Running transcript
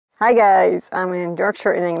Hi guys, I'm in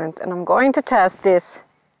Yorkshire in England and I'm going to test this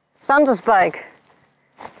Santos bike.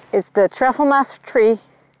 It's the Travelmaster 3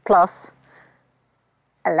 Plus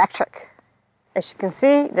electric. As you can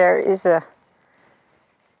see, there is a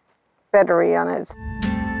battery on it.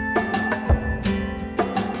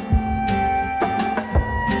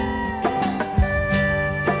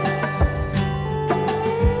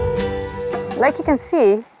 Like you can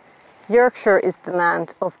see, Yorkshire is the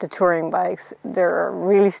land of the touring bikes. There are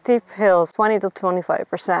really steep hills, 20 to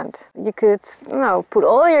 25%. You could, put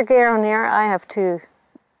all your gear on here. I have 2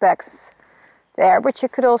 bags there, but you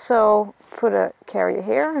could also put a carrier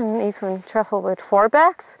here and even travel with 4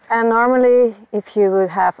 bags. And normally, if you would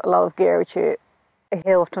have a lot of gear with you, a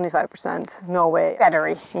hill of 25%, no way.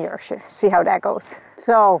 Battery in Yorkshire. See how that goes.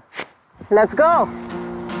 So, let's go!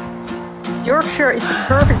 Yorkshire is the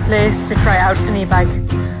perfect place to try out an e-bike.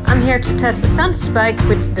 I'm here to test the Santos bike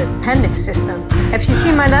with the Pendix system. Have you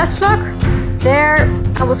seen my last vlog? There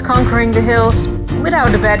I was conquering the hills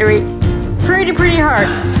without a battery. Pretty hard.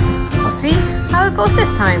 We'll see how it goes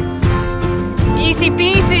this time. Easy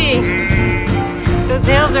peasy! Those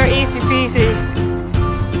hills are easy peasy.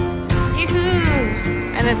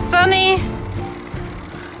 Yoo-hoo! And it's sunny.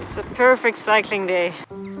 It's a perfect cycling day.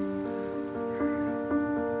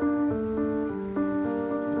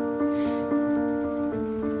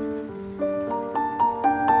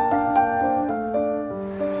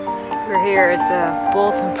 We're here at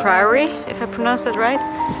Bolton Priory, if I pronounced that right.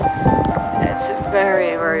 It's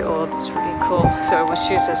very old. It's really cool. So it was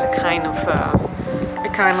used as a kind of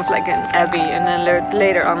like an abbey, and then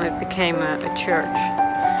later on it became a church.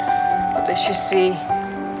 But as you see,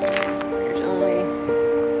 there's only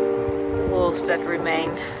walls that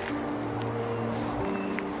remain.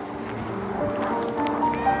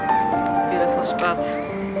 Beautiful spot.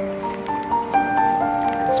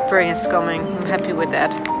 And spring is coming. I'm happy with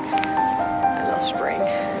that. Spring.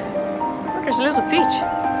 Oh, there's a little beach.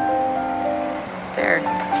 There.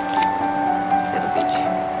 Little beach.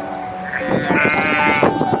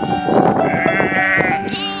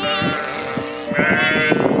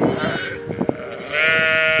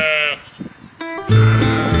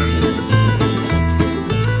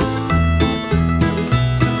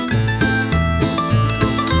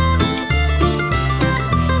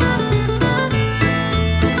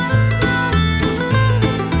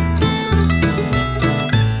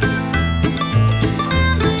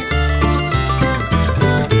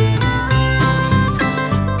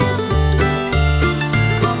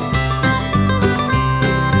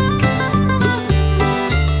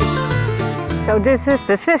 So this is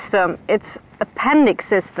the system. It's a Pendix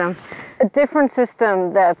system. A different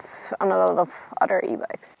system that's on a lot of other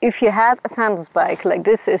e-bikes. If you have a Santos bike, like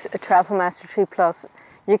this is a Travelmaster 3 Plus,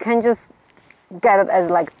 you can just get it as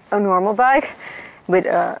like a normal bike with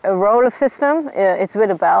a roll-off system. It's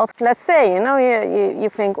with a belt. Let's say, you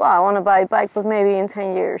think, well, I want to buy a bike, but maybe in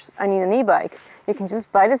 10 years I need an e-bike. You can just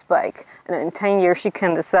buy this bike, and in 10 years you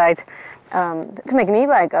can decide to make an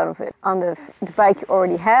e-bike out of it. On the bike you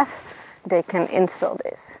already have, they can install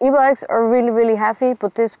this. E-bikes are really heavy,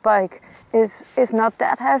 but this bike is not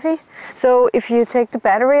that heavy. So if you take the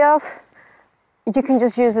battery off, you can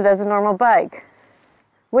just use it as a normal bike,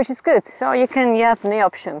 which is good. So you have the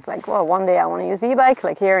option, like, well, one day I want to use the e-bike,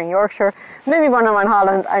 like here in Yorkshire. Maybe when I'm in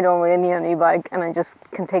Holland, I don't really need an e-bike, and I just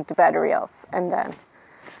can take the battery off, and then,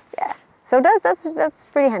 yeah. So that's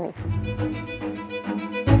pretty handy.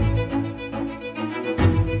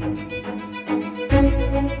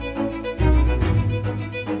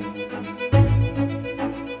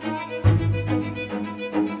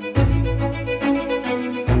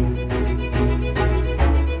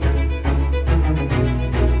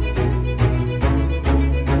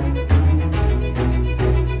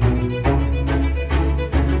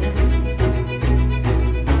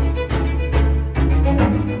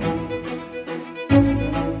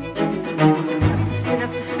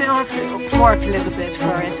 Have to work a little bit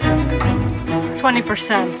for it.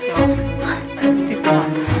 20%, so steep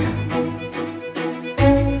enough.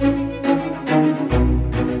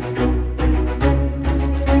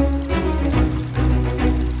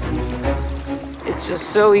 It's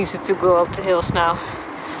just so easy to go up the hills now.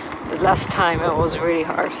 The last time it was really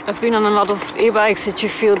hard. I've been on a lot of e-bikes that you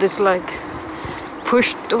feel this like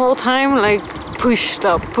pushed the whole time, like pushed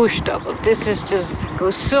up. But this is just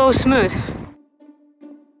goes so smooth.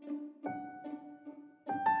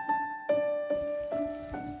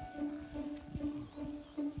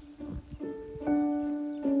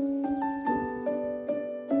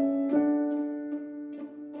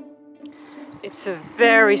 It's a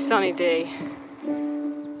very sunny day.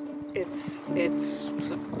 It's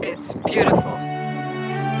beautiful.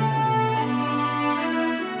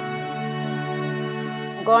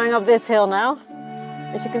 I'm going up this hill now.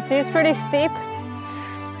 As you can see, it's pretty steep,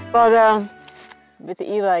 but with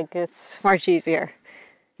the e-bike it's much easier.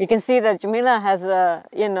 You can see that Jamila has a,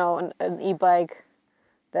 you know, an e-bike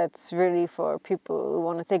that's really for people who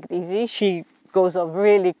want to take it easy. She goes up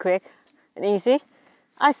really quick and easy.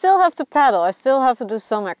 I still have to pedal, I still have to do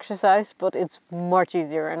some exercise, but it's much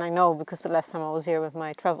easier. And I know because the last time I was here with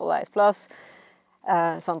my Travel Lite Plus,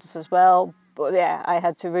 Santos as well, but yeah, I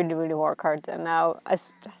had to really work hard. And now I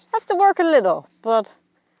have to work a little, but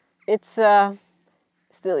it's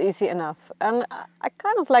still easy enough. And I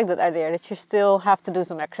kind of like that idea, that you still have to do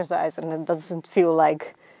some exercise and it doesn't feel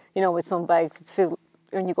like, you know, with some bikes,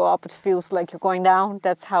 when you go up it feels like you're going down.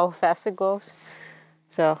 That's how fast it goes.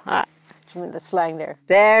 So, Jamila's flying there.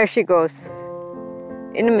 There she goes.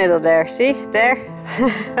 In the middle there, see? There?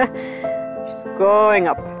 She's going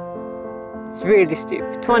up. It's really steep,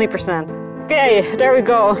 20%. Okay, there we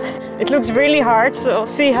go. It looks really hard, so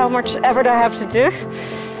see how much effort I have to do.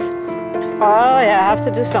 Oh yeah, I have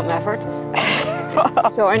to do some effort.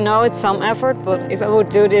 So I know it's some effort, but if I would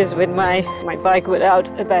do this with my bike without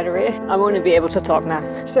a battery, I wouldn't be able to talk now.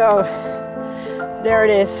 So there it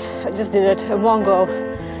is. I just did it in one go,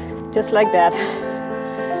 just like that.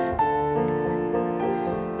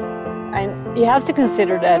 And you have to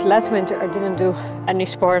consider that last winter I didn't do any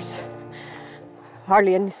sports.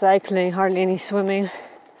 Hardly any cycling, hardly any swimming.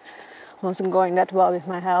 I wasn't going that well with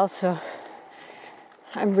my health, so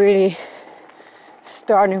I'm really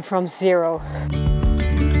starting from zero.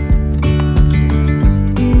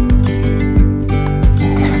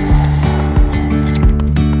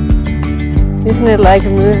 Isn't it like a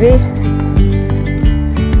movie?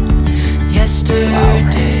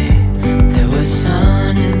 Yesterday, there was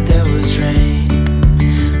sun and there was rain.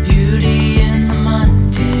 Beauty in the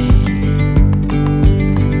mundane.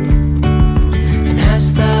 And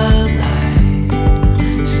as the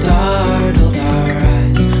light startled our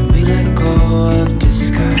eyes, we let go of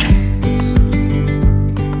disguise.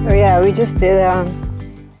 Oh yeah, we just did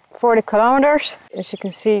 40 kilometers. As you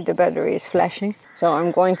can see, the battery is flashing. So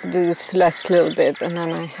I'm going to do this last little bit and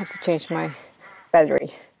then I have to change my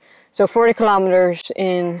battery. So 40 kilometers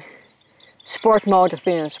in sport mode. I've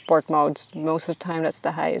been in sport mode most of the time. That's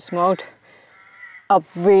the highest mode. Up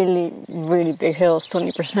really big hills,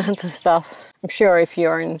 20% and stuff. I'm sure if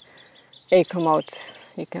you're in eco mode,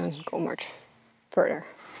 you can go much further.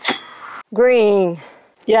 Green.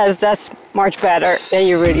 Yes, that's much better. Then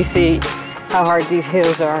you really see how hard these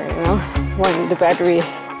hills are, you know, when the battery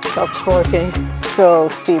stops working. So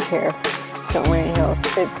steep here, so many hills.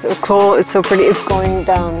 It's so cool, it's so pretty. It's going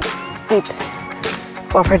down steep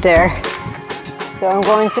over there. So I'm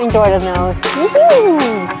going to enjoy that now.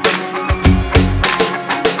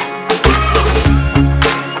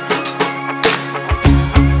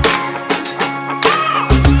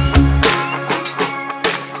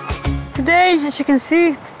 Today, as you can see,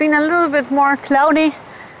 it's been a little bit more cloudy,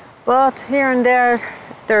 but here and there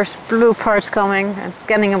there's blue parts coming and it's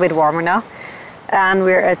getting a bit warmer now. And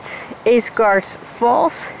we're at Aysgarth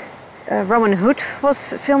Falls. Robin Hood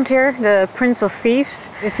was filmed here, the Prince of Thieves.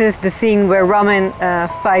 This is the scene where Robin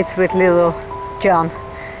fights with little John.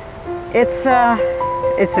 It's a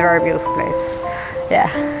very beautiful place. Yeah.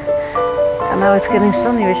 And now it's getting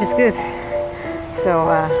sunny, which is good.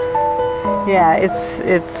 So yeah, it's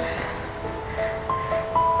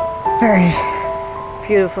very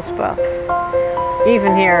beautiful spot.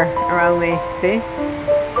 Even here around me, see?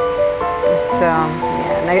 It's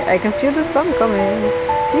yeah, and I can feel the sun coming.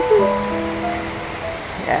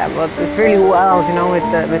 Yeah, but it's really wild, you know,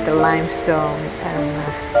 with the limestone and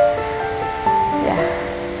yeah.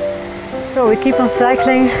 So we keep on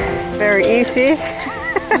cycling, very easy.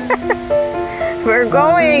 We're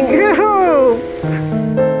going! Woohoo!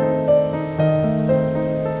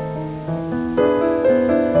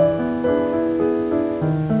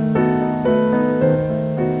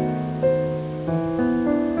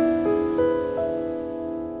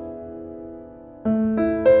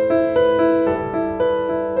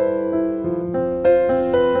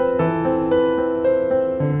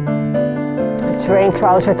 It's rain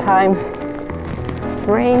trouser time.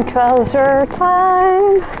 Rain trouser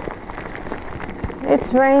time.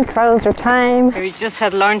 It's rain trouser time. We just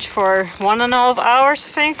had lunch for 1.5 hours, I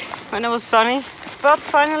think, when it was sunny. But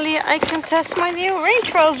finally I can test my new rain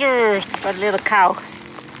trousers. That little cow.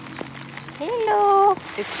 Hello.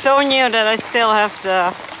 It's so new that I still have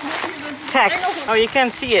the text. Oh, you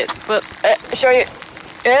can't see it, but I'll show you.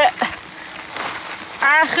 It's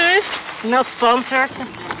Argu, not sponsored.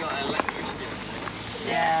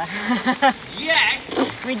 Yeah. Yes!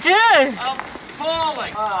 We do! I'm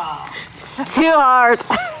falling! Oh. It's too hard.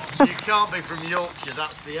 You can't be from Yorkshire,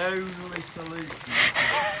 that's the only solution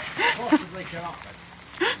you possibly can offer.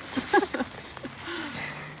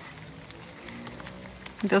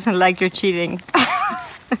 He doesn't like your cheating.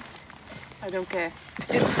 I don't care.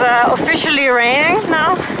 It's officially raining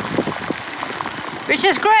now, which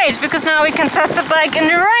is great because now we can test the bike in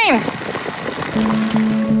the rain.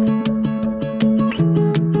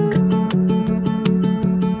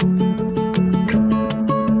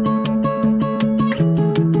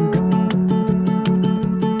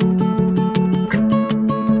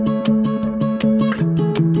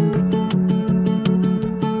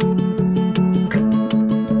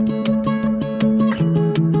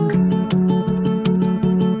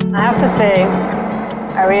 I have to say,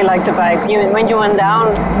 I really like the bike. When you went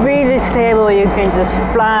down, really stable, you can just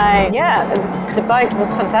fly. Yeah, the bike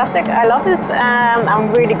was fantastic. I love it, and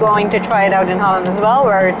I'm really going to try it out in Holland as well,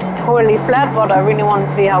 where it's totally flat, but I really want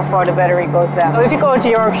to see how far the battery goes down. So if you go to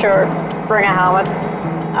Yorkshire, bring a helmet.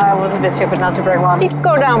 I was a bit stupid not to bring one. You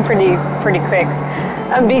go down pretty quick,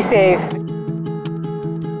 and be safe.